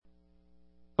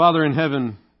Father in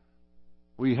heaven,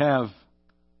 we have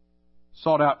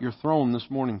sought out your throne this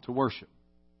morning to worship.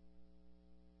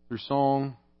 Through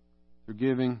song, through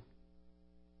giving,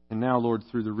 and now, Lord,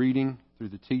 through the reading, through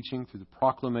the teaching, through the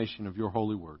proclamation of your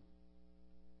holy word.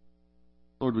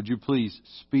 Lord, would you please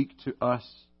speak to us?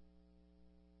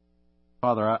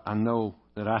 Father, I know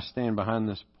that I stand behind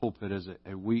this pulpit as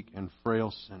a weak and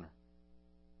frail sinner.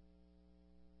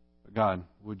 But God,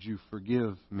 would you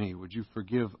forgive me? Would you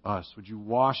forgive us? Would you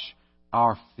wash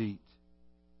our feet?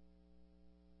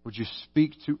 Would you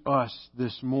speak to us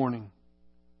this morning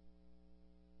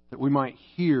that we might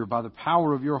hear by the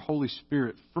power of your Holy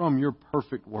Spirit from your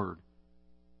perfect word?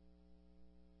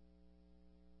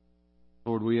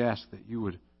 Lord, we ask that you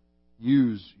would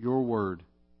use your word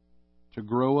to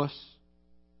grow us,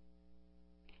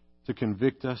 to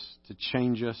convict us, to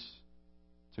change us,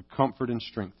 to comfort and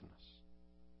strengthen us.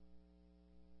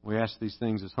 We ask these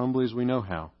things as humbly as we know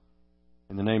how.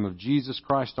 In the name of Jesus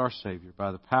Christ, our Savior,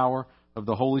 by the power of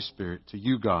the Holy Spirit, to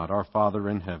you, God, our Father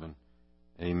in heaven.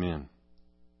 Amen.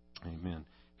 Amen.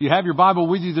 If you have your Bible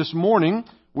with you this morning,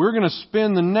 we're going to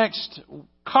spend the next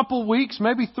couple weeks,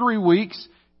 maybe 3 weeks,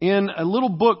 in a little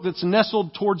book that's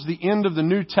nestled towards the end of the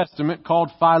New Testament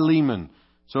called Philemon.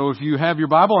 So if you have your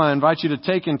Bible, I invite you to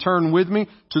take and turn with me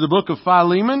to the book of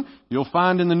Philemon. You'll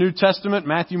find in the New Testament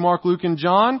Matthew, Mark, Luke, and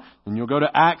John. And you'll go to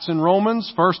Acts and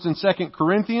Romans, 1st and 2nd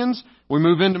Corinthians. We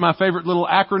move into my favorite little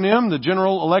acronym, the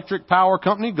General Electric Power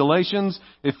Company, Galatians,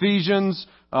 Ephesians,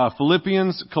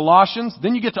 Philippians, Colossians.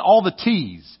 Then you get to all the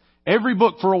T's. Every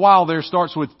book for a while there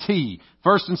starts with T.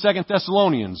 1st and 2nd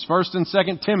Thessalonians, 1st and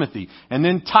 2nd Timothy, and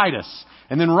then Titus.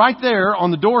 And then right there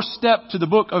on the doorstep to the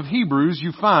book of Hebrews,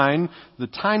 you find the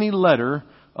tiny letter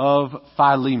of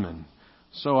Philemon.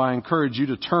 So I encourage you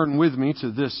to turn with me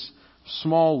to this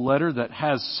small letter that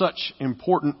has such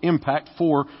important impact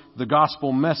for the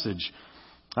gospel message.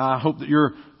 I hope that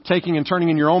you're taking and turning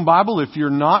in your own Bible. If you're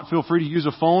not, feel free to use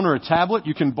a phone or a tablet.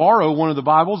 You can borrow one of the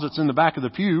Bibles that's in the back of the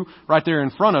pew right there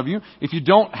in front of you. If you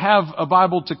don't have a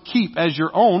Bible to keep as your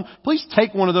own, please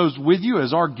take one of those with you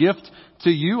as our gift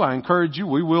to you. I encourage you,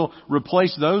 we will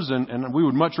replace those, and we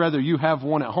would much rather you have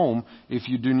one at home if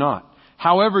you do not.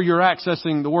 However you're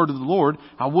accessing the Word of the Lord,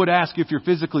 I would ask, if you're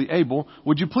physically able,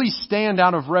 would you please stand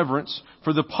out of reverence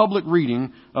for the public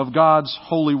reading of God's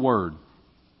holy Word.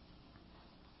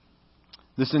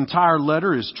 This entire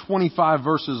letter is 25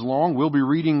 verses long. We'll be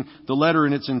reading the letter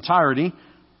in its entirety.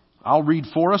 I'll read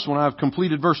for us. When I've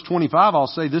completed verse 25, I'll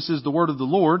say, "This is the word of the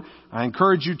Lord." I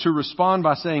encourage you to respond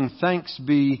by saying, "Thanks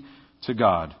be to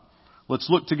God." Let's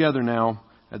look together now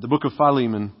at the book of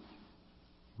Philemon,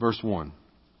 verse 1.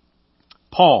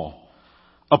 Paul,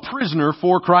 a prisoner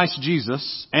for Christ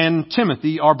Jesus, and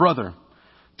Timothy, our brother,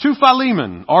 to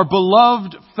Philemon, our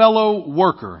beloved fellow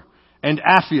worker, and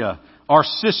Apphia, our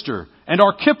sister, and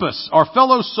Archippus, our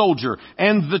fellow soldier,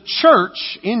 and the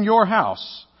church in your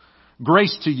house.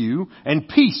 Grace to you and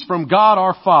peace from God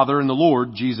our Father and the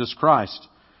Lord Jesus Christ.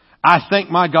 I thank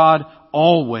my God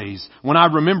always when I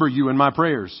remember you in my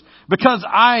prayers, because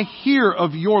I hear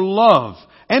of your love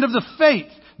and of the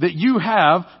faith that you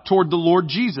have toward the Lord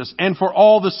Jesus and for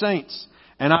all the saints.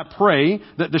 And I pray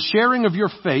that the sharing of your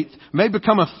faith may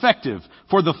become effective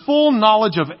for the full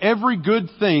knowledge of every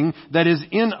good thing that is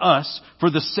in us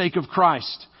for the sake of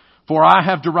Christ. For I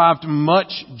have derived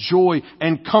much joy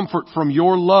and comfort from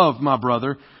your love, my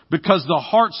brother, because the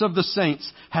hearts of the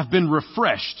saints have been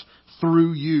refreshed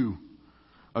through you.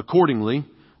 Accordingly,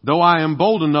 though I am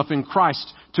bold enough in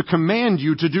Christ to command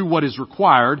you to do what is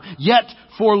required, yet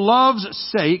for love's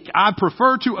sake I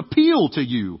prefer to appeal to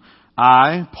you.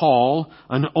 I, Paul,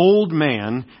 an old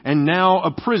man, and now a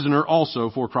prisoner also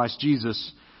for Christ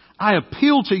Jesus. I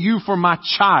appeal to you for my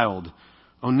child,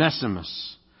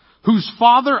 Onesimus, whose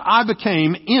father I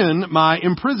became in my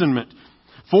imprisonment.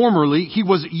 Formerly he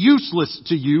was useless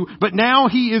to you, but now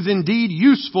he is indeed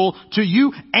useful to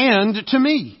you and to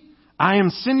me. I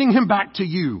am sending him back to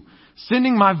you,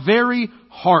 sending my very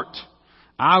heart.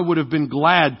 I would have been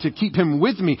glad to keep him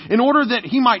with me in order that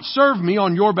he might serve me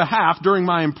on your behalf during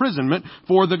my imprisonment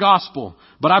for the gospel.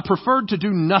 But I preferred to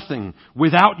do nothing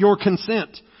without your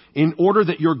consent, in order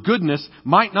that your goodness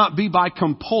might not be by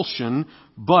compulsion,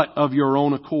 but of your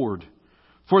own accord.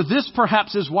 For this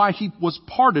perhaps is why he was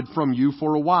parted from you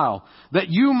for a while, that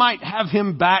you might have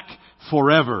him back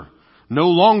forever, no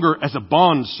longer as a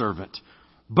bondservant,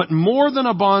 but more than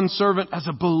a bondservant, as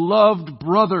a beloved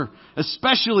brother,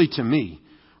 especially to me.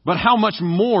 But how much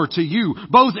more to you,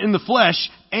 both in the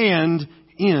flesh and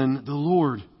in the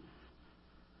Lord.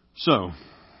 So,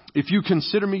 if you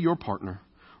consider me your partner,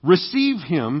 receive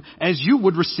him as you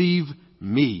would receive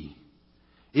me.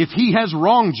 If he has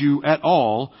wronged you at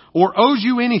all, or owes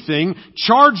you anything,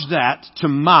 charge that to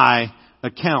my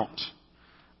account.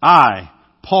 I,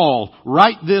 Paul,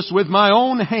 write this with my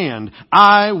own hand.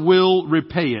 I will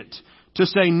repay it, to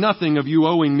say nothing of you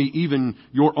owing me even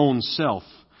your own self.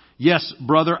 Yes,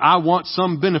 brother, I want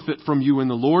some benefit from you in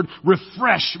the Lord.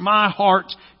 Refresh my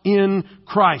heart in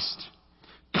Christ.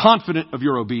 Confident of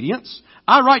your obedience,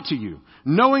 I write to you,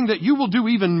 knowing that you will do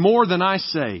even more than I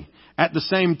say. At the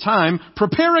same time,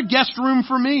 prepare a guest room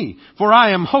for me, for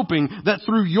I am hoping that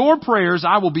through your prayers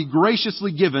I will be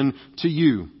graciously given to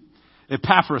you.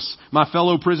 Epaphras, my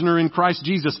fellow prisoner in Christ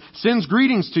Jesus, sends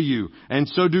greetings to you, and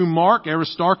so do Mark,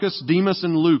 Aristarchus, Demas,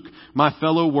 and Luke, my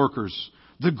fellow workers.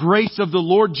 The grace of the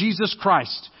Lord Jesus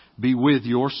Christ be with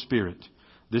your spirit.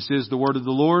 This is the word of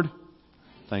the Lord.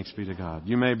 Thanks be to God.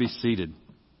 You may be seated.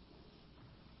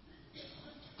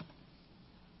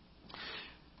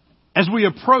 As we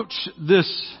approach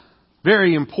this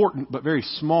very important but very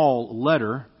small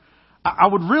letter, I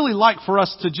would really like for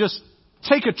us to just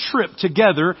take a trip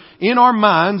together in our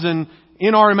minds and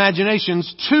in our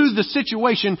imaginations to the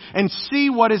situation and see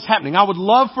what is happening. I would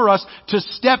love for us to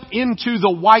step into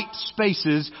the white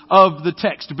spaces of the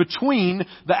text between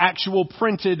the actual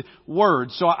printed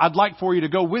words. So I'd like for you to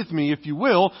go with me, if you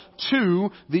will, to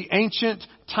the ancient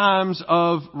times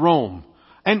of Rome.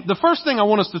 And the first thing I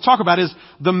want us to talk about is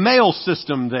the mail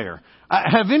system there.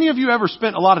 Have any of you ever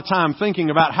spent a lot of time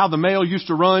thinking about how the mail used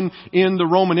to run in the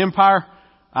Roman Empire?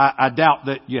 I doubt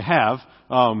that you have,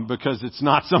 because it's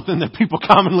not something that people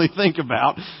commonly think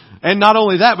about. And not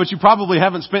only that, but you probably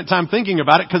haven't spent time thinking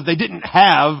about it because they didn't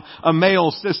have a mail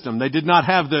system. They did not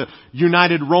have the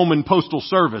United Roman Postal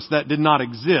Service. That did not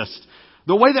exist.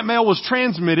 The way that mail was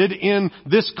transmitted in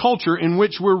this culture in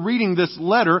which we're reading this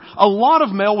letter, a lot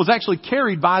of mail was actually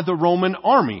carried by the Roman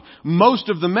army. Most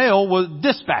of the mail was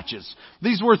dispatches.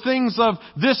 These were things of,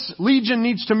 this legion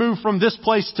needs to move from this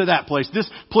place to that place. This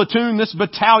platoon, this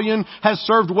battalion has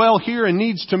served well here and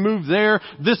needs to move there.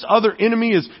 This other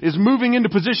enemy is moving into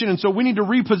position, and so we need to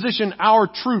reposition our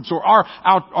troops or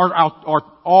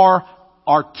our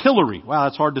artillery. Wow,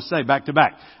 that's hard to say back to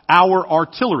back. Our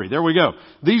artillery. There we go.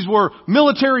 These were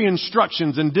military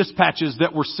instructions and dispatches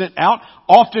that were sent out,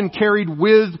 often carried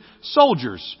with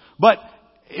soldiers. But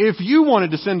if you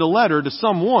wanted to send a letter to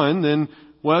someone, then,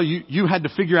 well, you had to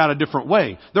figure out a different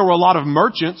way. There were a lot of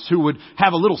merchants who would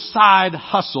have a little side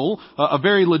hustle, a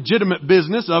very legitimate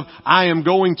business of, I am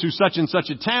going to such and such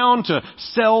a town to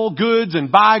sell goods and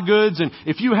buy goods. And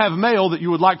if you have mail that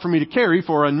you would like for me to carry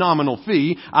for a nominal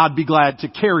fee, I'd be glad to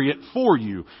carry it for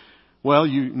you. Well,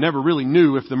 you never really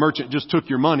knew if the merchant just took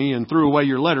your money and threw away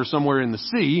your letter somewhere in the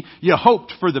sea. You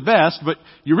hoped for the best, but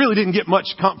you really didn't get much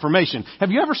confirmation.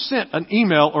 Have you ever sent an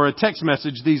email or a text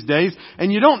message these days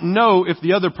and you don't know if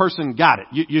the other person got it?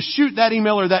 You shoot that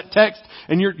email or that text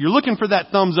and you're looking for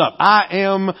that thumbs up. I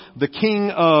am the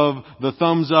king of the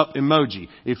thumbs up emoji.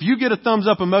 If you get a thumbs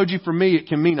up emoji from me, it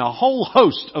can mean a whole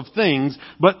host of things,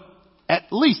 but at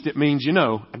least it means,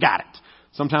 I got it.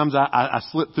 Sometimes I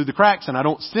slip through the cracks and I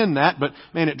don't send that, but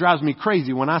man, it drives me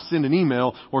crazy when I send an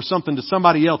email or something to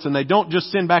somebody else and they don't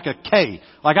just send back a K.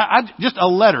 Like just a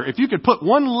letter. If you could put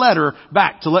one letter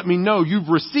back to let me know you've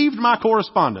received my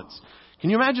correspondence. Can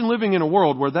you imagine living in a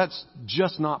world where that's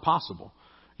just not possible?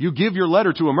 You give your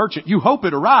letter to a merchant. You hope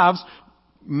it arrives.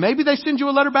 Maybe they send you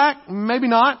a letter back. Maybe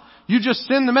not. You just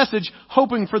send the message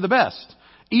hoping for the best.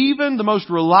 Even the most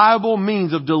reliable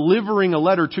means of delivering a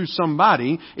letter to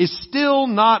somebody is still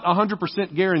not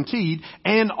 100% guaranteed,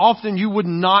 and often you would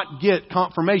not get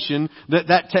confirmation that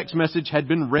that text message had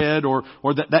been read or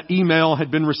that email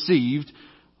had been received.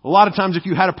 A lot of times if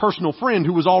you had a personal friend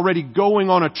who was already going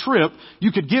on a trip,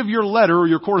 you could give your letter or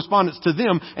your correspondence to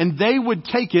them and they would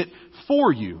take it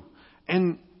for you.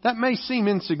 And that may seem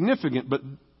insignificant, but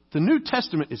the New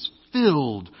Testament is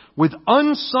filled with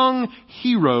unsung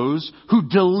heroes who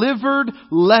delivered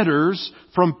letters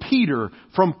from Peter,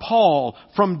 from Paul,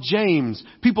 from James,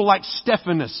 people like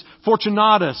Stephanus,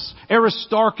 Fortunatus,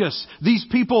 Aristarchus, these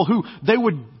people who they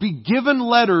would be given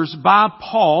letters by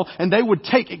Paul and they would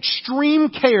take extreme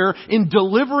care in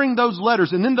delivering those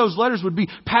letters, and then those letters would be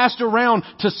passed around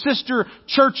to sister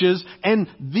churches, and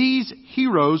these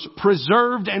heroes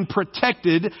preserved and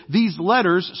protected these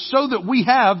letters so that we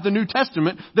have the New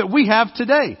Testament that we have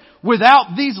today.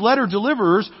 Without these letter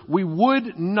deliverers, we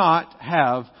would not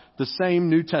have the same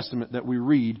New Testament that we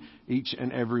read each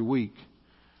and every week.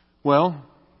 Well,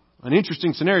 an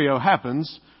interesting scenario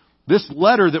happens. This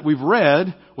letter that we've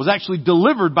read was actually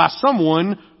delivered by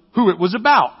someone who it was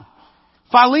about.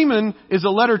 Philemon is a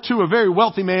letter to a very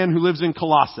wealthy man who lives in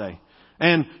Colossae.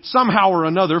 And somehow or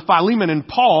another, Philemon and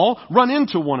Paul run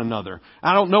into one another.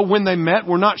 I don't know when they met.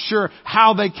 We're not sure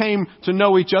how they came to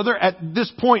know each other. At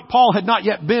this point, Paul had not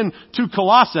yet been to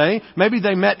Colossae. Maybe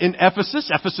they met in Ephesus.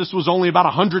 Ephesus was only about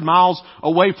 100 miles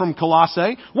away from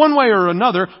Colossae. One way or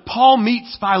another, Paul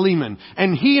meets Philemon.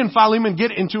 And he and Philemon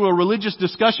get into a religious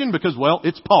discussion because, well,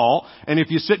 it's Paul. And if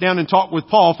you sit down and talk with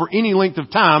Paul for any length of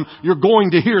time, you're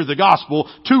going to hear the gospel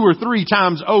 2 or 3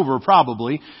 times over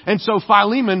probably. And so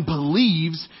Philemon believes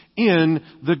in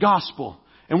the gospel.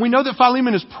 And we know that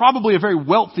Philemon is probably a very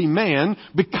wealthy man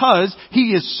because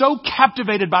he is so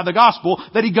captivated by the gospel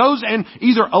that he goes and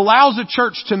either allows a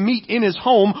church to meet in his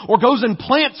home or goes and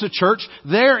plants a church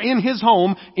there in his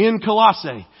home in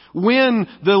Colossae. When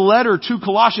the letter to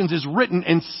Colossians is written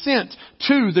and sent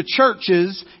to the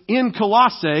churches in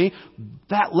Colossae,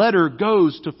 that letter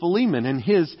goes to Philemon and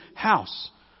his house.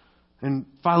 And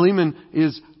Philemon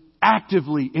is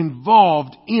actively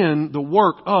involved in the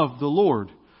work of the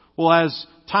Lord. Well, as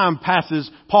time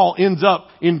passes, Paul ends up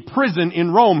in prison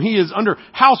in Rome. He is under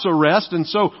house arrest. And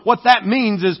so what that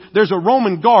means is there's a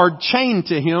Roman guard chained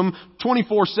to him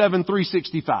 24/7,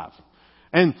 365.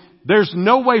 And there's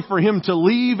no way for him to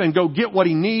leave and go get what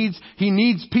he needs. He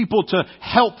needs people to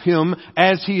help him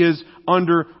as he is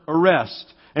under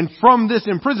arrest. And from this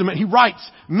imprisonment, he writes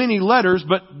many letters,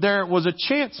 but there was a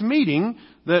chance meeting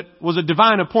that was a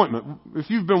divine appointment. If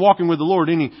you've been walking with the Lord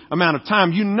any amount of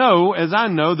time, you know, as I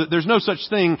know, that there's no such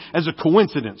thing as a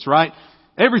coincidence, right?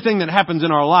 Everything that happens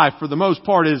in our life, for the most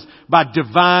part, is by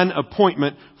divine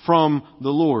appointment from the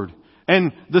Lord.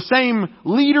 And the same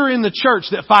leader in the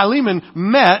church that Philemon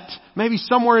met, maybe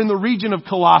somewhere in the region of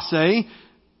Colossae,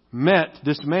 met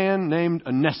this man named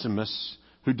Onesimus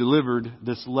who delivered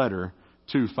this letter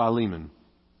to Philemon.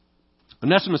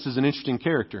 Onesimus is an interesting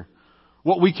character.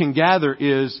 What we can gather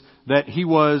is that he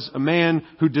was a man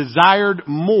who desired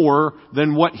more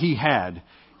than what he had.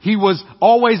 He was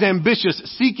always ambitious,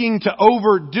 seeking to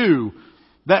overdo.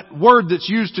 That word that's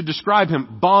used to describe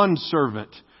him,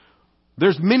 bondservant.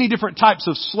 There's many different types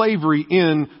of slavery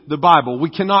in the Bible.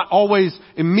 We cannot always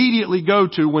immediately go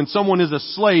to when someone is a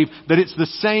slave that it's the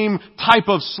same type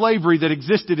of slavery that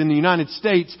existed in the United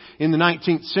States in the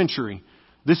 19th century.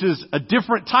 This is a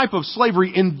different type of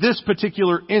slavery in this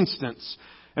particular instance.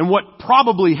 And what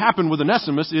probably happened with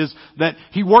Onesimus is that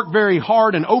he worked very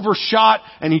hard and overshot,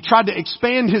 and he tried to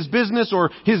expand his business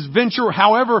or his venture,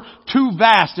 however, too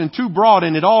vast and too broad,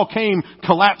 and it all came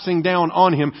collapsing down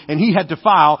on him, and he had to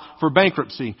file for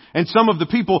bankruptcy. And some of the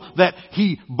people that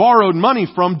he borrowed money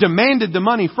from demanded the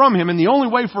money from him, and the only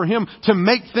way for him to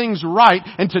make things right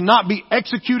and to not be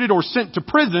executed or sent to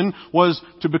prison was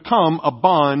to become a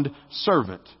bond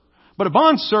servant. But a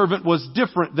bond servant was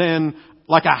different than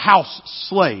like a house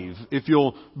slave, if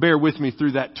you'll bear with me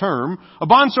through that term. A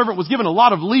bondservant was given a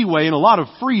lot of leeway and a lot of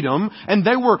freedom, and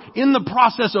they were in the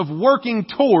process of working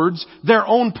towards their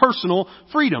own personal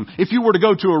freedom. If you were to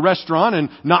go to a restaurant and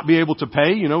not be able to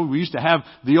pay, we used to have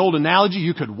the old analogy,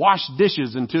 you could wash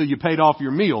dishes until you paid off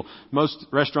your meal. Most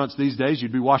restaurants these days,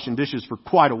 you'd be washing dishes for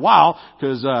quite a while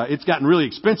because it's gotten really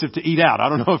expensive to eat out. I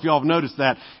don't know if y'all have noticed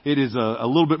that. It is a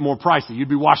little bit more pricey. You'd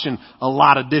be washing a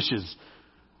lot of dishes.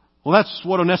 Well, that's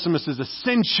what Onesimus is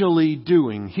essentially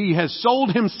doing. He has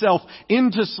sold himself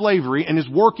into slavery and is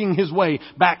working his way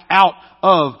back out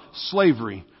of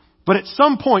slavery. But at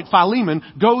some point, Philemon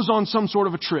goes on some sort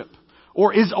of a trip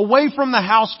or is away from the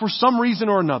house for some reason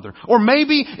or another. Or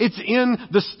maybe it's in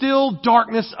the still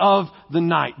darkness of the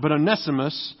night. But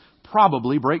Onesimus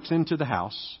probably breaks into the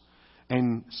house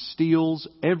and steals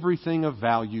everything of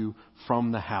value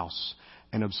from the house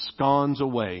and absconds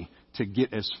away to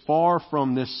get as far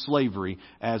from this slavery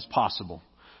as possible.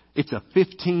 It's a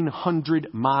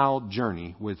 1,500-mile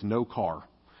journey with no car.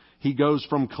 He goes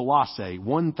from Colossae,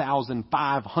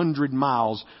 1,500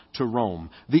 miles to Rome.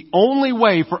 The only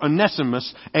way for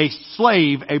Onesimus, a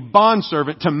slave, a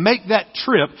bondservant, to make that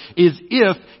trip is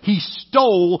if he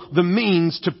stole the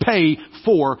means to pay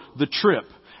for the trip.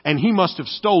 And he must have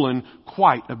stolen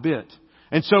quite a bit.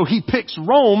 And so he picks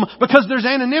Rome because there's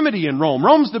anonymity in Rome.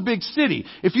 Rome's the big city.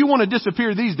 If you want to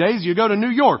disappear these days, you go to New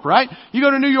York, right? You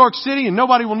go to New York City and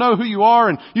nobody will know who you are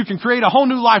and you can create a whole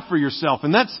new life for yourself.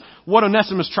 And that's what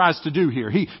Onesimus tries to do here.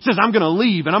 He says, I'm going to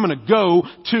leave and I'm going to go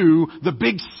to the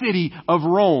big city of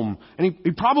Rome. And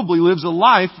he probably lives a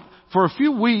life for a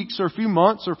few weeks or a few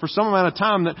months or for some amount of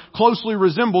time that closely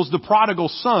resembles the prodigal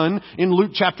son in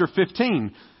Luke chapter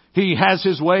 15. He has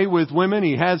his way with women.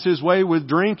 He has his way with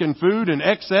drink and food and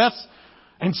excess.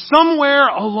 And somewhere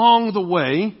along the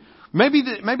way, maybe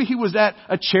he was at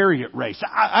a chariot race.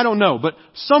 I don't know. But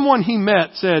someone he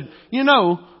met said,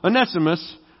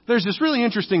 Onesimus, there's this really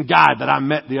interesting guy that I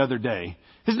met the other day.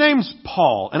 His name's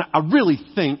Paul, and I really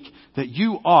think that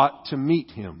you ought to meet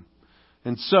him.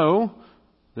 And so,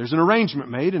 there's an arrangement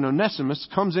made, and Onesimus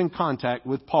comes in contact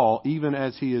with Paul even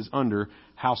as he is under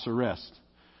house arrest.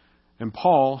 And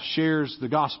Paul shares the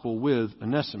gospel with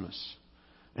Onesimus.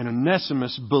 And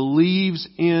Onesimus believes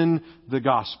in the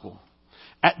gospel.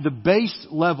 At the base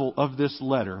level of this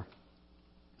letter,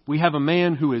 we have a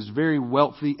man who is very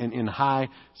wealthy and in high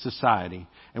society.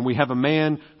 And we have a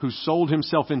man who sold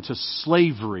himself into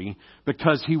slavery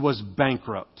because he was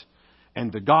bankrupt.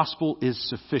 And the gospel is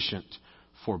sufficient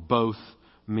for both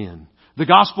men. The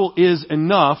gospel is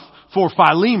enough for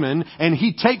Philemon, and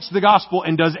he takes the gospel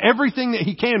and does everything that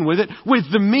he can with it with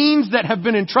the means that have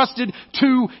been entrusted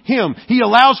to him. He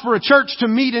allows for a church to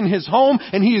meet in his home,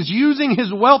 and he is using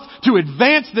his wealth to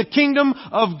advance the kingdom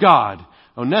of God.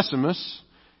 Onesimus,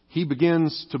 he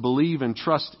begins to believe and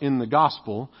trust in the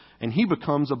gospel, and he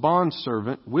becomes a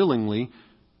bondservant willingly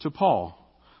to Paul.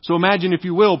 So imagine, if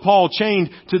you will, Paul chained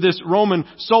to this Roman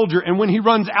soldier, and when he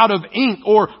runs out of ink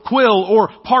or quill or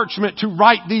parchment to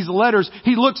write these letters,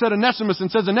 he looks at Onesimus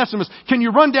and says, Onesimus, can you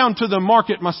run down to the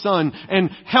market, my son, and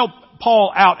help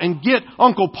Paul out and get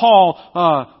Uncle Paul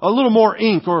a little more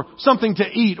ink or something to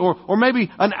eat or maybe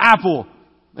an apple?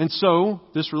 And so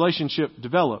this relationship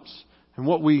develops. And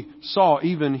what we saw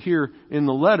even here in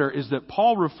the letter is that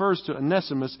Paul refers to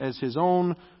Onesimus as his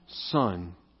own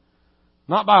son.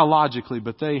 Not biologically,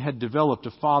 but they had developed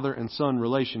a father and son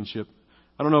relationship.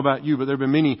 I don't know about you, but there have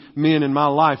been many men in my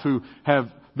life who have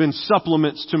been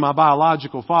supplements to my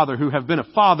biological father, who have been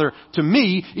a father to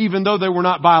me, even though they were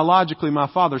not biologically my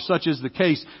father. Such is the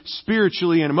case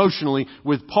spiritually and emotionally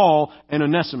with Paul and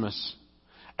Onesimus.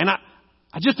 And I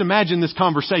just imagine this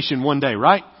conversation one day,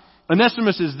 right?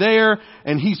 Onesimus is there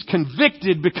and he's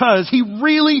convicted because he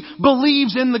really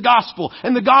believes in the gospel.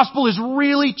 And the gospel is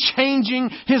really changing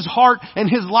his heart and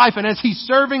his life. And as he's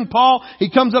serving Paul,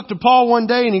 he comes up to Paul one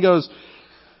day and he goes,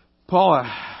 Paul,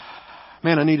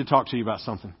 man, I need to talk to you about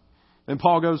something. And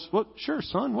Paul goes, well, sure,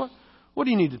 son, what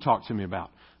do you need to talk to me about?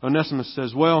 Onesimus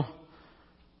says, well,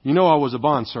 you know I was a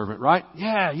bondservant, right?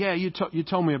 Yeah, you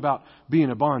told me about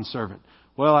being a bondservant.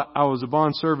 Well, I was a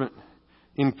bondservant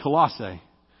in Colossae.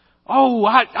 Oh,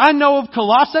 I know of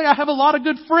Colossae. I have a lot of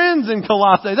good friends in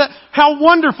Colossae. How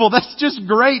wonderful. That's just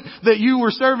great that you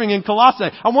were serving in Colossae.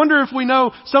 I wonder if we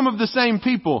know some of the same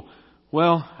people.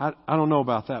 Well, I don't know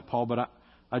about that, Paul, but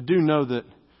I do know that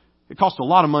it costs a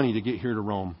lot of money to get here to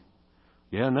Rome.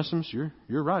 Yeah, Onesimus,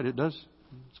 you're right. It does.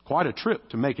 It's quite a trip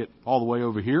to make it all the way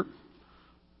over here.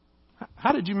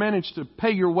 How did you manage to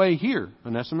pay your way here,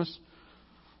 Onesimus?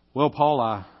 Well,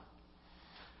 Paul,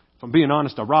 if I'm being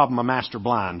honest, I robbed my master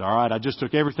blind, all right? I just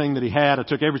took everything that he had. I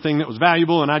took everything that was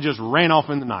valuable, and I just ran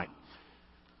off in the night.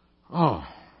 Oh,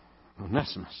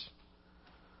 Onesimus.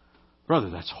 Brother,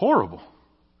 that's horrible.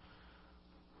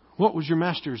 What was your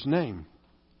master's name?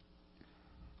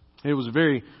 It was a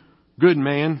very good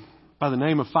man by the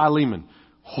name of Philemon.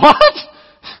 What?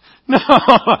 No,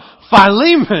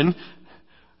 Philemon?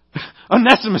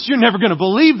 Onesimus, you're never going to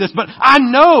believe this, but I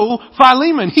know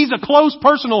Philemon. He's a close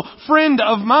personal friend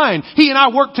of mine. He and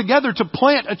I worked together to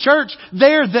plant a church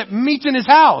there that meets in his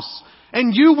house.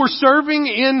 And you were serving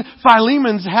in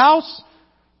Philemon's house?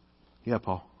 Yeah,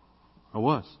 Paul, I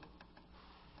was.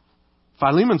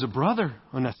 Philemon's a brother,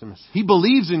 Onesimus. He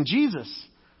believes in Jesus.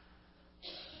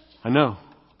 I know.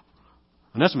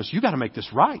 Onesimus, you got to make this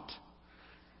right.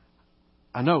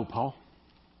 I know, Paul.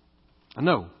 I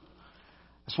know.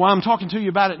 That's why I'm talking to you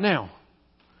about it now.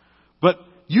 But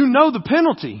you know the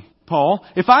penalty, Paul.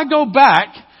 If I go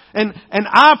back and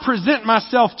I present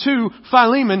myself to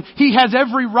Philemon, he has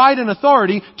every right and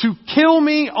authority to kill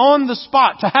me on the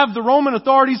spot, to have the Roman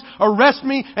authorities arrest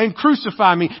me and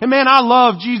crucify me. And man, I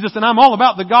love Jesus and I'm all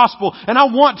about the gospel and I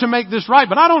want to make this right,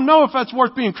 but I don't know if that's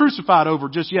worth being crucified over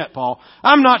just yet, Paul.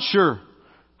 I'm not sure.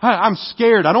 I'm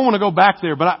scared. I don't want to go back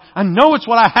there, but I know it's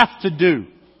what I have to do.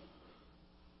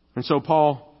 And so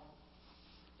Paul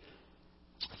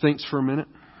thinks for a minute.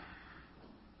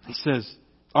 He says,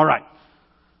 all right,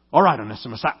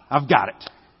 Onesimus, I've got it.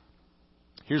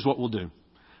 Here's what we'll do.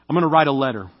 I'm going to write a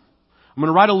letter. I'm going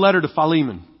to write a letter to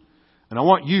Philemon. And I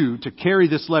want you to carry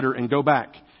this letter and go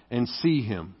back and see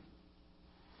him.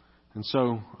 And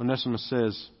so Onesimus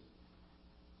says,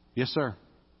 yes, sir.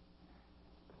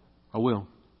 I will.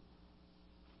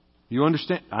 You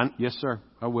understand? Yes, sir.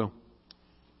 I will.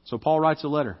 So Paul writes a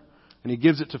letter and he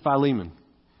gives it to Philemon.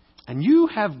 And you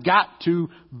have got to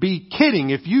be kidding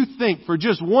if you think for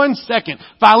just 1 second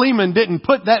Philemon didn't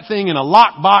put that thing in a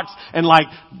lockbox and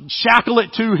shackle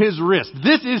it to his wrist.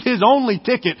 This is his only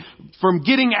ticket from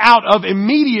getting out of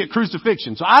immediate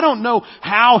crucifixion. So I don't know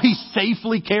how he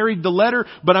safely carried the letter,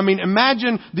 but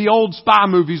imagine the old spy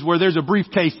movies where there's a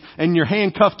briefcase and you're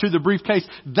handcuffed to the briefcase.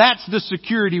 That's the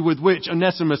security with which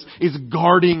Onesimus is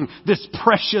guarding this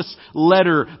precious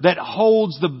letter that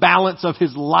holds the balance of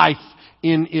his life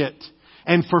in it.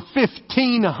 And for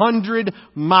 1,500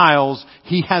 miles,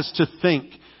 he has to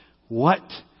think, what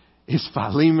is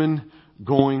Philemon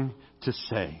going to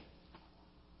say?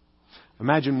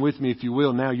 Imagine with me, if you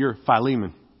will, now you're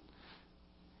Philemon.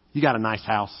 You got a nice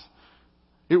house.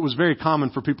 It was very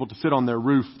common for people to sit on their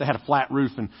roof. They had a flat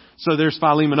roof. And so there's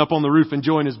Philemon up on the roof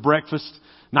enjoying his breakfast.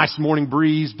 Nice morning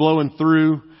breeze blowing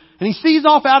through. And he sees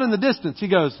off out in the distance. He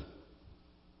goes,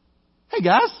 hey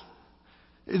guys,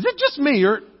 is it just me,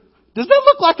 or does that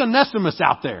look like Onesimus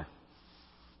out there?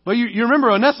 Well, you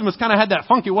remember Onesimus kind of had that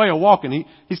funky way of walking.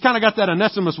 He's kind of got that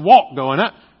Onesimus walk going.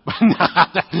 But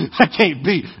that can't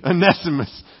be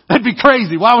Onesimus. That'd be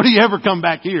crazy. Why would he ever come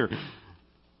back here?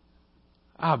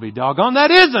 I'll be doggone. That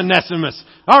is Onesimus.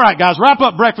 All right, guys, wrap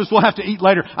up breakfast. We'll have to eat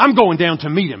later. I'm going down to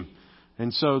meet him.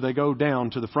 And so they go down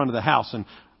to the front of the house, and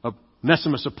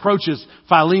Onesimus approaches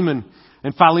Philemon.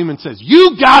 And Philemon says,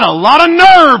 you got a lot of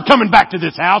nerve coming back to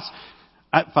this house.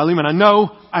 Philemon, I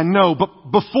know,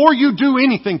 but before you do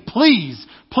anything, please,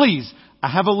 I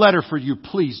have a letter for you.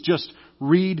 Please just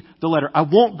read the letter. I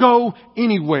won't go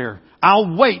anywhere.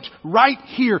 I'll wait right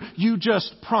here. You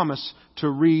just promise to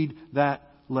read that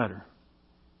letter.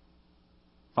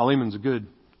 Philemon's a good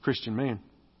Christian man.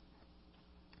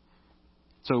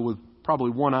 So with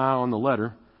probably one eye on the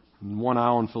letter and one eye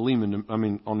on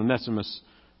on Onesimus,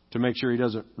 to make sure he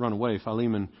doesn't run away,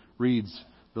 Philemon reads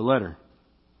the letter.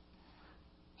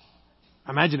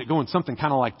 Imagine it going something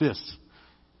kind of like this.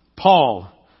 Paul,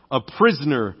 a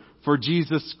prisoner for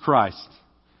Jesus Christ.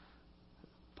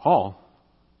 Paul?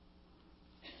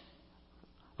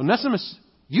 Onesimus,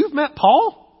 you've met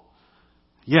Paul?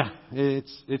 Yeah,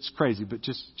 it's crazy, but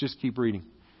just keep reading.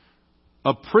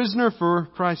 A prisoner for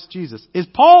Christ Jesus. Is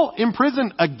Paul in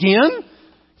prison again?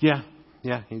 Yeah,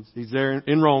 he's there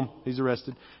in Rome. He's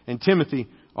arrested. And Timothy,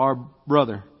 our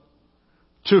brother.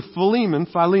 To Philemon,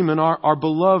 our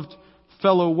beloved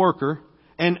fellow worker.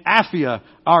 And Apphia,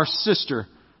 our sister.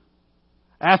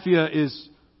 Apphia is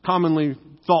commonly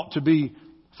thought to be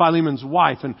Philemon's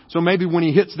wife. And so maybe when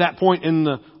he hits that point in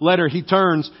the letter, he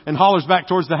turns and hollers back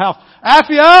towards the house.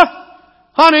 Apphia!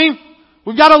 Honey,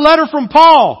 we've got a letter from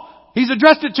Paul. He's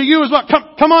addressed it to you as well.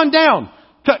 Come on down.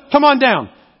 Come on down.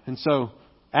 And so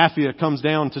Apphia comes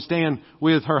down to stand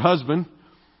with her husband.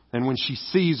 And when she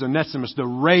sees Onesimus, the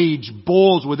rage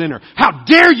boils within her. How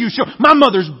dare you show my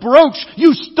mother's brooch?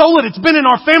 You stole it. It's been in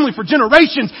our family for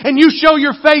generations. And you show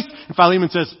your face. And Philemon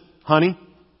says, honey,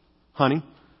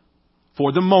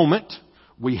 for the moment,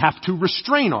 we have to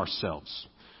restrain ourselves.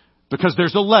 Because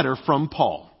there's a letter from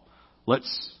Paul.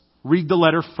 Let's read the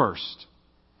letter first.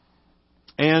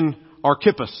 And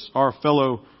Archippus, our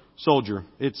fellow soldier.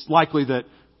 It's likely that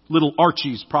little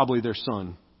Archie's probably their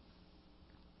son.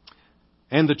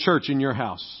 And the church in your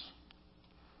house.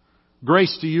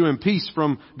 Grace to you and peace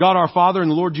from God our Father and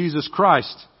the Lord Jesus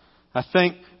Christ. I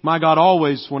thank my God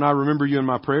always when I remember you in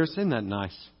my prayers. Isn't that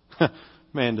nice?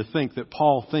 Man, to think that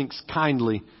Paul thinks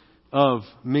kindly of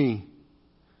me.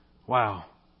 Wow.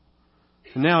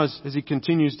 And now as he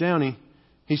continues down,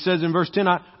 he says in verse 10,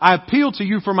 I appeal to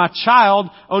you for my child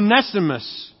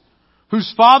Onesimus,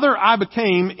 whose father I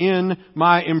became in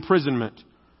my imprisonment.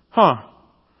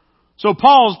 So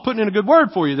Paul's putting in a good word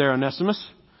for you there, Onesimus.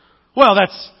 Well,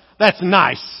 that's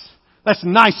nice. That's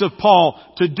nice of Paul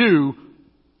to do.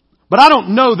 But I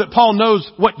don't know that Paul knows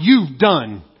what you've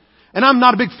done. And I'm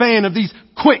not a big fan of these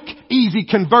quick, easy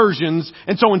conversions.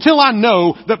 And so until I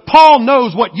know that Paul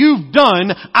knows what you've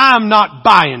done, I'm not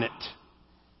buying it.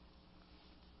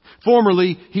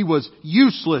 Formerly, he was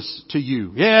useless to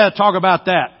you. Yeah, talk about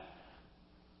that.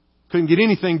 Couldn't get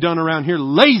anything done around here.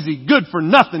 Lazy, good for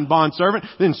nothing bondservant.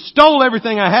 Then stole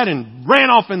everything I had and ran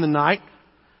off in the night.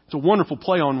 It's a wonderful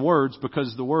play on words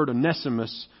because the word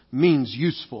Onesimus means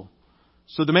useful.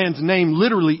 So the man's name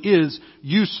literally is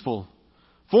useful.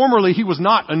 Formerly he was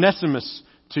not Onesimus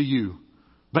to you.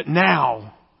 But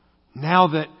now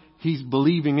that he's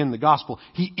believing in the gospel,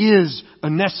 he is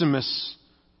Onesimus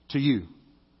to you.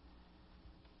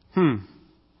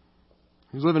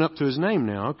 He's living up to his name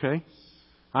now, okay.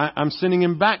 I'm sending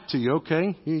him back to you,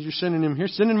 okay. You're sending him here.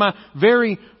 Sending my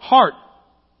very heart.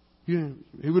 He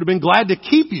would have been glad to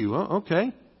keep you,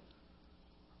 okay.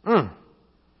 Then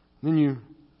you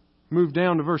move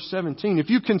down to verse 17. If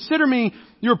you consider me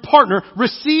your partner,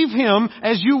 receive him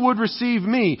as you would receive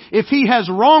me. If he has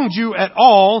wronged you at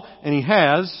all, and he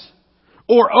has,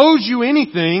 or owes you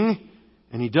anything,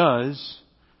 and he does,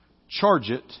 charge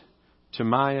it to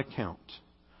my account.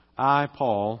 I,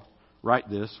 Paul, write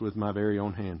this with my very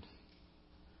own hand.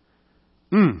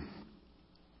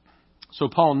 So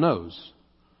Paul knows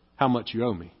how much you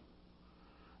owe me.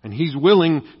 And he's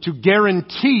willing to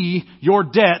guarantee your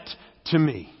debt to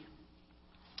me.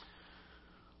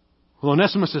 Well,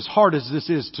 Onesimus, as hard as this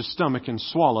is to stomach and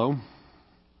swallow,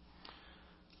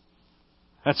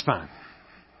 that's fine.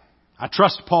 I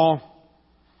trust Paul,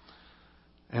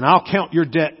 and I'll count your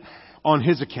debt on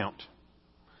his account.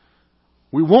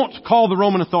 We won't call the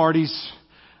Roman authorities.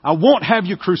 I won't have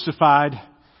you crucified.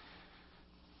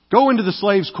 Go into the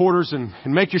slaves' quarters and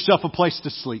make yourself a place to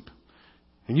sleep.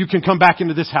 And you can come back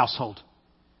into this household.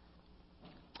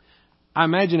 I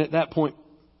imagine at that point,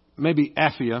 maybe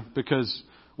Apphia, because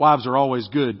wives are always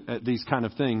good at these kind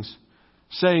of things,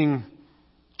 saying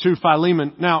to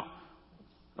Philemon, now,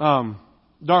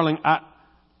 darling,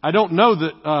 I don't know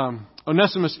that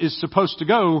Onesimus is supposed to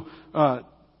go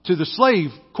to the slave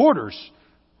quarters.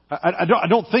 I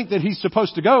don't think that he's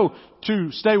supposed to go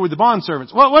to stay with the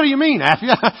bondservants. Well, what do you mean,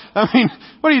 Apphia? I mean,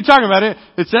 what are you talking about?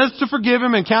 It says to forgive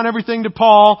him and count everything to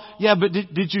Paul. Yeah, but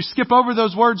did you skip over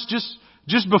those words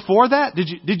just before that?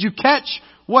 Did you catch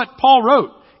what Paul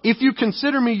wrote? If you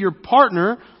consider me your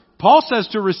partner, Paul says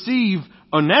to receive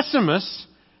Onesimus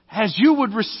as you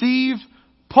would receive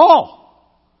Paul.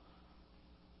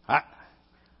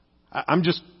 I'm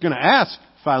just going to ask,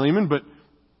 Philemon, but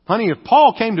honey, if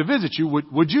Paul came to visit you,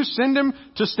 would you send him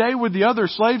to stay with the other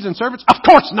slaves and servants? Of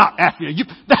course not, Apphia.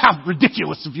 How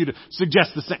ridiculous of you to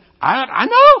suggest the same. I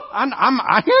know.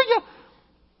 I hear you.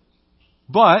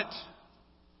 But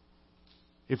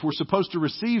if we're supposed to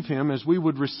receive him as we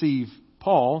would receive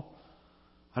Paul,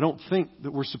 I don't think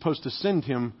that we're supposed to send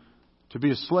him to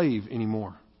be a slave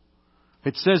anymore.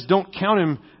 It says don't count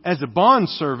him as a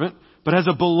bondservant, but as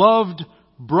a beloved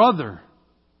brother.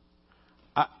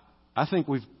 I think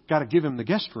we've got to give him the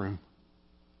guest room.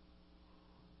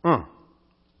 Can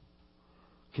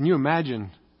you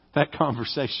imagine that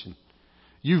conversation?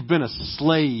 You've been a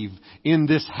slave in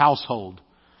this household.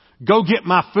 Go get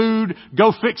my food.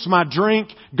 Go fix my drink.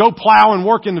 Go plow and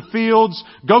work in the fields.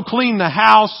 Go clean the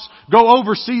house. Go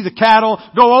oversee the cattle.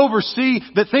 Go oversee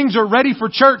that things are ready for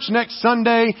church next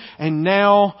Sunday. And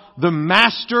now the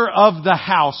master of the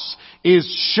house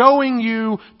is showing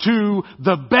you to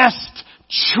the best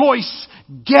choice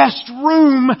guest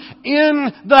room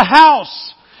in the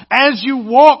house. As you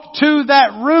walk to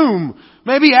that room,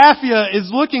 maybe Apphia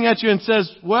is looking at you and says,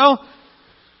 well,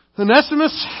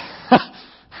 Onesimus,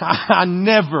 I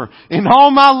never in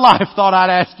all my life thought I'd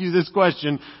ask you this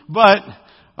question, but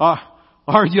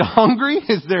are you hungry?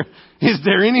 Is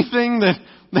there anything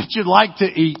that you'd like to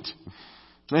eat?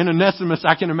 And Onesimus,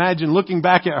 I can imagine looking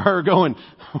back at her going,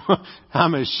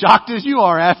 I'm as shocked as you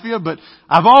are, Apphia, but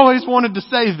I've always wanted to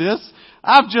say this.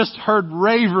 I've just heard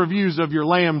rave reviews of your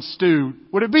lamb stew.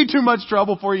 Would it be too much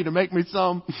trouble for you to make me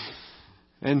some?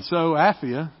 And so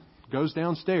Apphia goes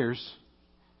downstairs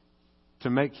to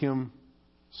make him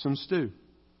some stew.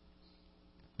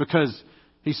 Because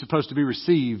he's supposed to be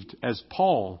received as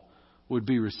Paul would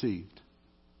be received.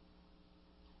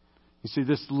 You see,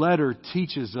 this letter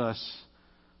teaches us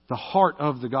the heart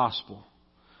of the gospel,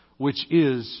 which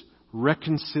is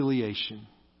reconciliation.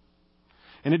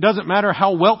 And it doesn't matter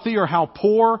how wealthy or how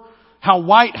poor, how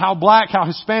white, how black, how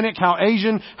Hispanic, how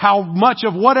Asian, how much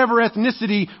of whatever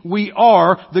ethnicity we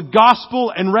are, the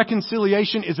gospel and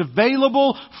reconciliation is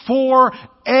available for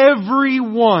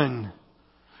everyone.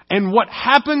 And what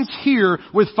happens here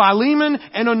with Philemon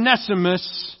and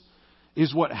Onesimus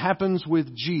is what happens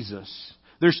with Jesus.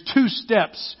 There's 2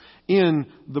 steps in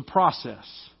the process.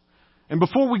 And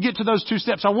before we get to those 2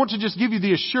 steps, I want to just give you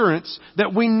the assurance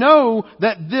that we know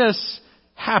that this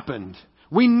happened.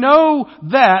 We know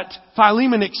that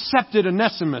Philemon accepted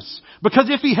Onesimus, because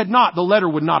if he had not, the letter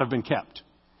would not have been kept.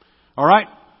 All right?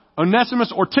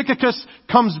 Onesimus or Tychicus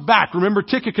comes back. Remember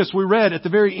Tychicus we read at the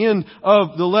very end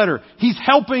of the letter. He's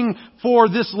helping for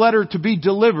this letter to be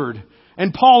delivered.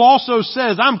 And Paul also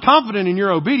says, I'm confident in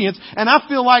your obedience, and I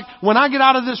feel like when I get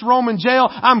out of this Roman jail,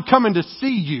 I'm coming to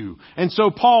see you. And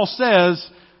so Paul says,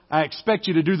 I expect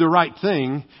you to do the right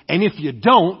thing, and if you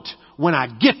don't, when I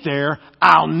get there,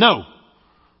 I'll know.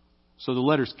 So the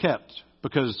letter's kept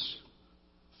because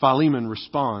Philemon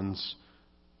responds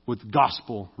with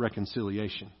gospel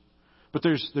reconciliation. But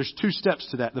there's 2 steps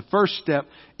to that. The first step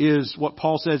is what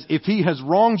Paul says, if he has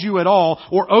wronged you at all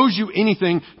or owes you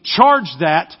anything, charge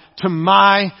that to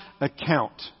my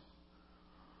account.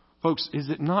 Folks, is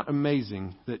it not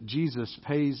amazing that Jesus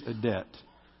pays a debt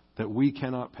that we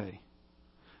cannot pay?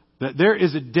 That there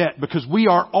is a debt because we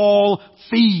are all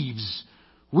thieves.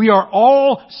 We are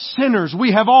all sinners.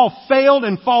 We have all failed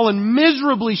and fallen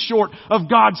miserably short of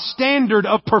God's standard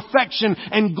of perfection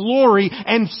and glory.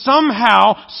 And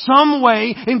somehow, some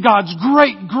way, in God's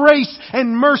great grace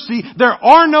and mercy, there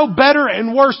are no better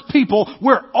and worse people.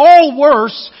 We're all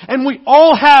worse, and we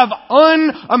all have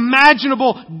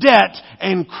unimaginable debt,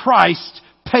 and Christ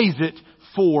pays it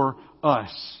for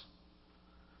us.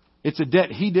 It's a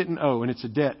debt He didn't owe, and it's a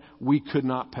debt we could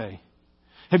not pay.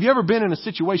 Have you ever been in a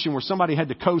situation where somebody had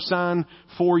to co-sign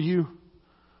for you?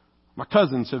 My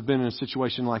cousins have been in a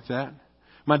situation like that.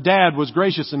 My dad was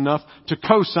gracious enough to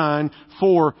co-sign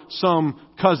for some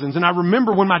cousins. And I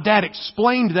remember when my dad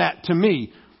explained that to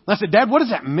me. I said, Dad, what does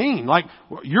that mean? Like,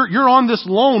 you're on this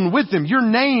loan with them. Your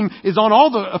name is on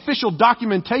all the official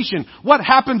documentation. What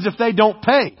happens if they don't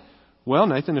pay? Well,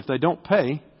 Nathan, if they don't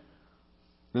pay,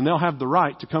 then they'll have the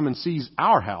right to come and seize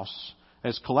our house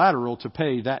as collateral to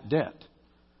pay that debt.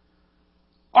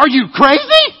 Are you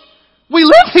crazy? We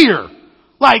live here.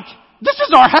 Like, this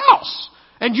is our house.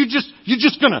 And you're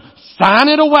just gonna sign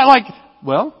it away? Like,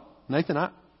 well, Nathan,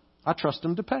 I trust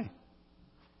them to pay.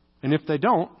 And if they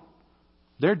don't,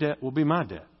 their debt will be my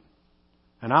debt.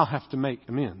 And I'll have to make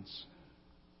amends.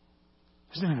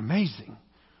 Isn't it amazing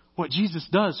what Jesus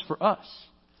does for us?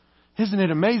 Isn't it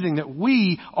amazing that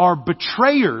we are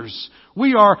betrayers?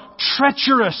 We are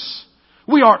treacherous.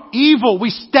 We are evil.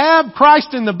 We stab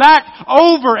Christ in the back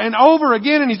over and over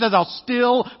again, and He says, I'll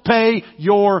still pay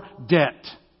your debt.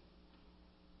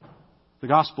 The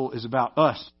gospel is about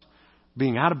us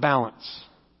being out of balance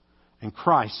and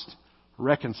Christ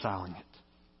reconciling it.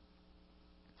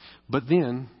 But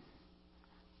then,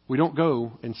 we don't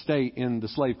go and stay in the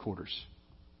slave quarters.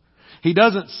 He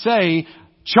doesn't say,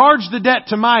 charge the debt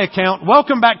to my account.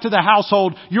 Welcome back to the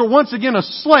household. You're once again a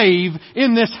slave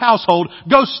in this household.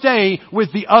 Go stay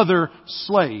with the other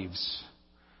slaves.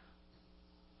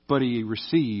 But He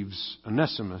receives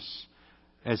Onesimus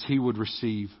as He would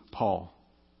receive Paul.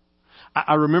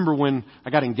 I remember when I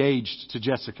got engaged to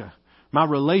Jessica, my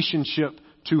relationship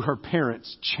to her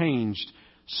parents changed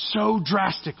so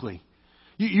drastically.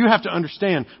 You have to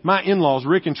understand, my in-laws,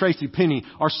 Rick and Tracy Penny,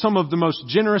 are some of the most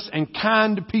generous and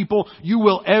kind people you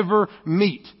will ever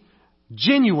meet.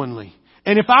 Genuinely.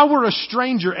 And if I were a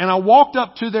stranger and I walked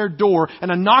up to their door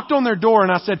and I knocked on their door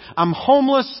and I said, I'm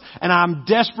homeless and I'm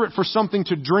desperate for something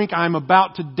to drink, I'm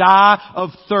about to die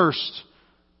of thirst,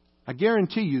 I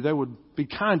guarantee you they would be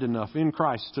kind enough in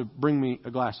Christ to bring me a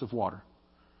glass of water.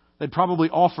 They'd probably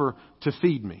offer to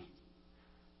feed me.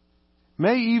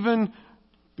 May even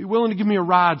be willing to give me a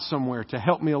ride somewhere to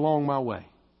help me along my way.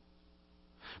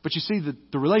 But you see,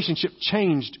 the relationship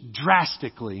changed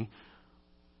drastically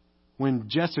when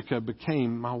Jessica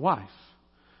became my wife.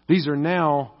 These are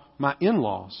now my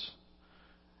in-laws.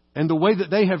 And the way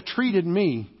that they have treated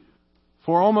me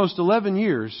for almost 11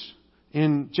 years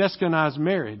in Jessica and I's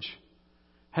marriage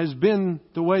has been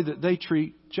the way that they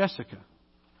treat Jessica.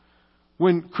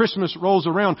 When Christmas rolls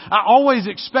around, I always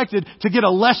expected to get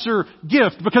a lesser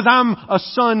gift because I'm a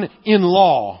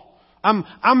son-in-law.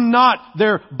 I'm not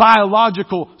their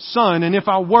biological son, and if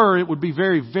I were, it would be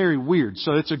very, very weird.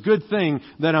 So it's a good thing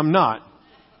that I'm not.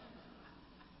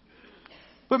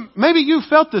 But maybe you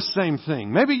felt the same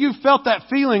thing. Maybe you felt that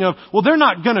feeling of, well, they're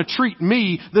not going to treat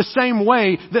me the same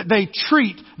way that they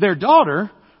treat their daughter.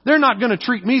 They're not going to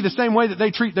treat me the same way that they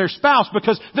treat their spouse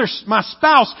because my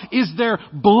spouse is their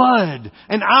blood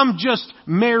and I'm just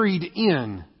married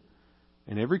in.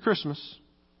 And every Christmas,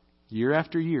 year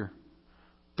after year,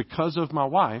 because of my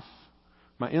wife,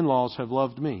 my in-laws have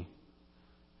loved me.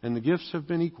 And the gifts have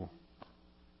been equal.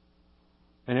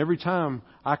 And every time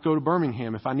I go to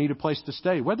Birmingham, if I need a place to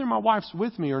stay, whether my wife's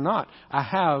with me or not, I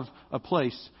have a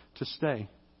place to stay.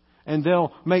 And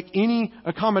they'll make any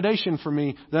accommodation for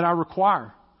me that I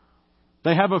require.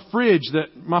 They have a fridge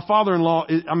that my father-in-law,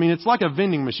 it's like a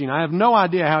vending machine. I have no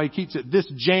idea how he keeps it this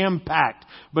jam-packed.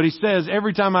 But he says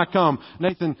every time I come,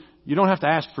 Nathan, you don't have to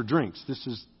ask for drinks.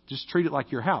 Just treat it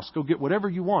like your house. Go get whatever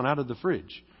you want out of the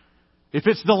fridge. If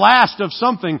it's the last of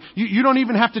something, you don't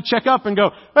even have to check up and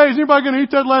go, hey, is anybody going to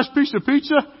eat that last piece of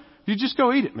pizza? You just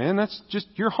go eat it, man. That's just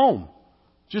your home.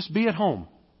 Just be at home.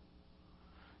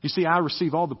 You see, I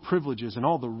receive all the privileges and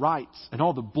all the rights and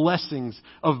all the blessings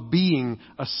of being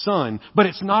a son. But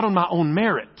it's not on my own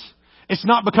merit. It's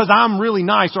not because I'm really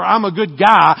nice or I'm a good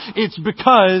guy. It's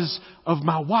because of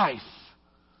my wife.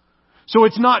 So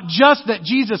it's not just that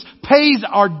Jesus pays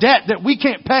our debt that we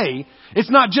can't pay. It's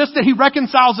not just that He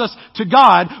reconciles us to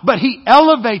God, but He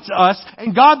elevates us,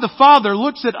 and God the Father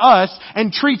looks at us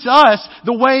and treats us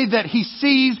the way that He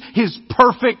sees His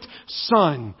perfect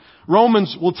Son.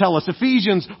 Romans will tell us,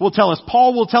 Ephesians will tell us,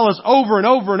 Paul will tell us over and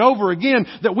over and over again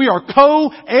that we are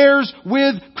co-heirs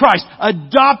with Christ,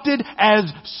 adopted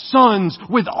as sons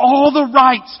with all the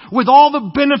rights, with all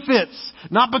the benefits,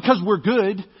 not because we're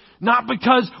good, not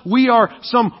because we are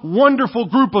some wonderful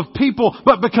group of people,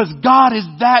 but because God is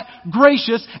that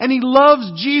gracious and He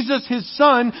loves Jesus, His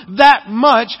Son, that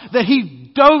much that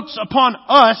He dotes upon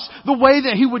us the way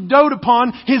that He would dote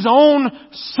upon His own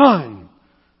Son.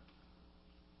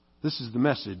 This is the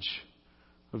message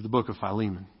of the book of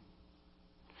Philemon.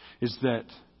 Is that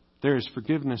there is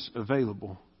forgiveness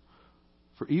available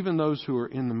for even those who are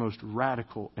in the most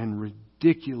radical and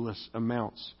ridiculous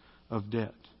amounts of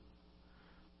debt.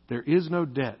 There is no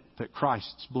debt that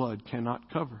Christ's blood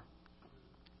cannot cover.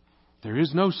 There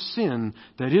is no sin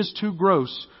that is too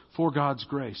gross for God's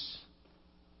grace.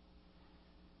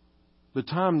 The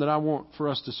time that I want for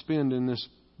us to spend in this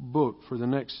book for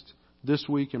this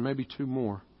week and maybe 2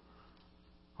 more,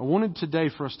 I wanted today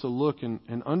for us to look and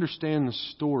understand the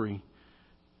story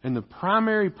and the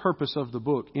primary purpose of the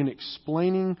book in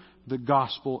explaining the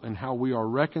gospel and how we are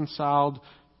reconciled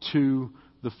to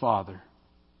the Father.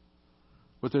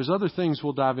 But there's other things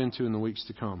we'll dive into in the weeks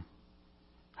to come.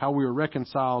 How we are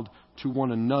reconciled to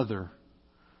one another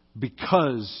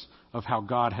because of how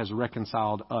God has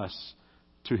reconciled us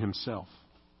to Himself.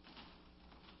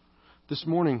 This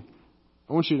morning,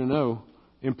 I want you to know,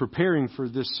 in preparing for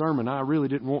this sermon, I really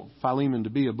didn't want Philemon to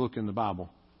be a book in the Bible.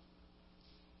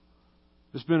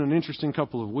 It's been an interesting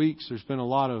couple of weeks. There's been a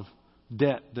lot of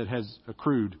debt that has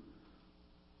accrued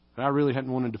that I really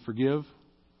hadn't wanted to forgive.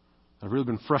 I've really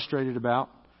been frustrated about.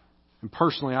 And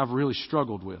personally, I've really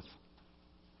struggled with.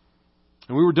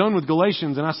 And we were done with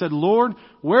Galatians, and I said, Lord,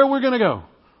 where are we going to go?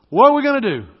 What are we going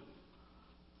to do?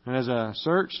 And as I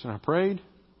searched and I prayed,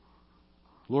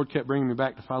 the Lord kept bringing me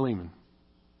back to Philemon.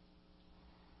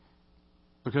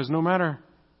 Because no matter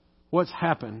what's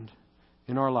happened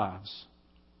in our lives,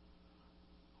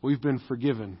 we've been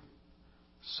forgiven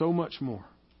so much more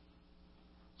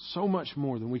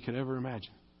than we could ever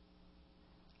imagine.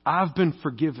 I've been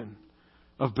forgiven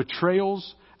of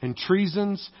betrayals and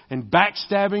treasons and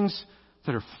backstabbings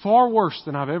that are far worse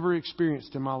than I've ever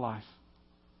experienced in my life.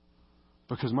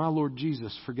 Because my Lord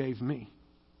Jesus forgave me.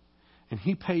 And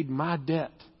He paid my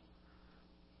debt.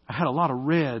 I had a lot of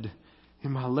red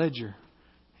in my ledger.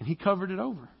 And He covered it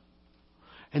over.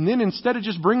 And then instead of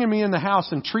just bringing me in the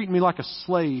house and treating me like a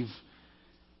slave,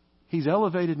 He's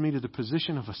elevated me to the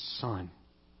position of a son.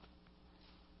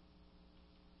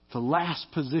 The last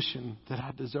position that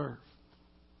I deserve.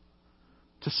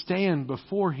 To stand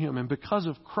before Him and because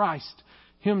of Christ,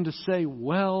 Him to say,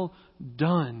 well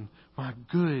done, my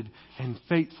good and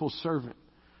faithful servant.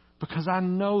 Because I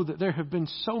know that there have been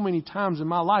so many times in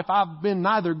my life I've been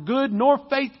neither good nor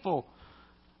faithful.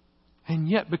 And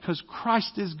yet, because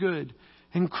Christ is good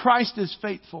and Christ is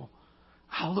faithful,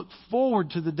 I look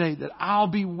forward to the day that I'll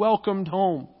be welcomed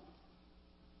home.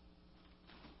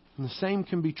 And the same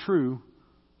can be true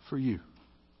for you.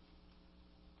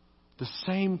 The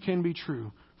same can be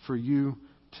true for you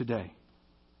today.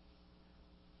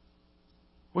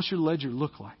 What's your ledger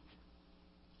look like?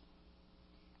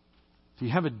 Do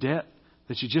you have a debt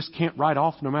that you just can't write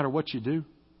off no matter what you do?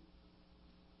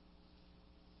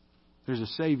 There's a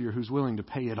Savior who's willing to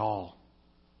pay it all.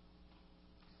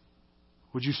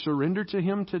 Would you surrender to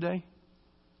Him today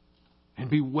and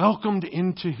be welcomed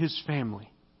into His family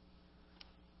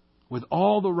with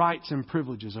all the rights and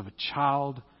privileges of a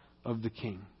child of the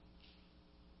King?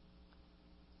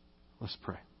 Let's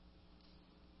pray.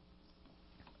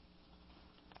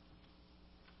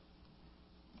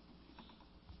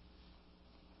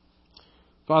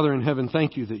 Father in heaven,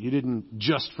 thank You that You didn't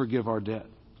just forgive our debt.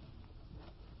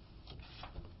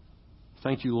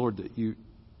 Thank You, Lord, that you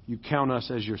count us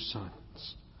as Your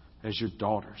sons, as Your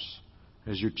daughters,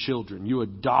 as Your children. You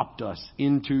adopt us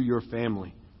into Your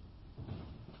family.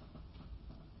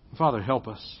 Father, help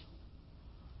us.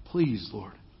 Please,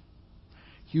 Lord.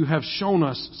 You have shown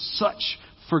us such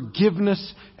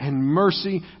forgiveness and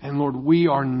mercy. And Lord, we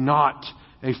are not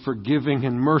a forgiving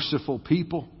and merciful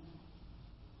people.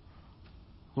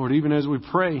 Lord, even as we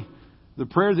pray, the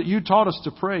prayer that You taught us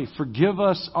to pray, forgive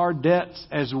us our debts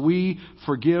as we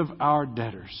forgive our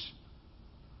debtors.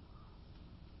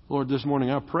 Lord, this morning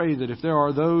I pray that if there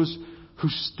are those who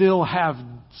still have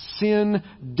sin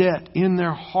debt in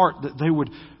their heart, that they would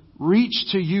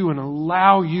reach to You and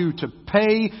allow You to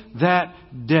pay that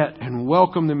debt and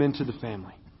welcome them into the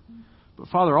family. But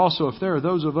Father, also if there are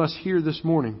those of us here this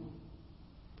morning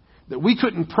That we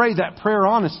couldn't pray that prayer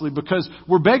honestly because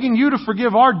we're begging you to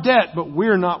forgive our debt, but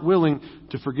we're not willing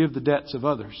to forgive the debts of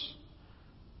others.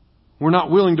 We're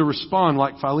not willing to respond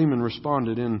like Philemon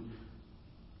responded in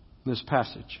this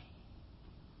passage.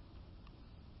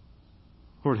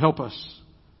 Lord, help us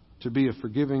to be a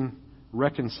forgiving,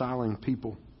 reconciling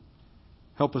people.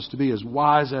 Help us to be as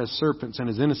wise as serpents and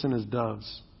as innocent as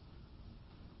doves.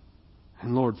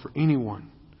 And Lord, for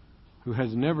anyone who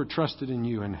has never trusted in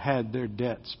you and had their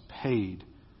debts paid,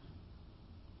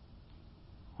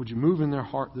 would you move in their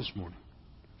heart this morning?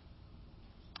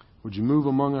 Would you move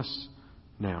among us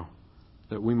now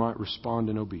that we might respond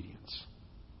in obedience?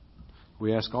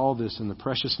 We ask all this in the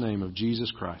precious name of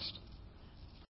Jesus Christ.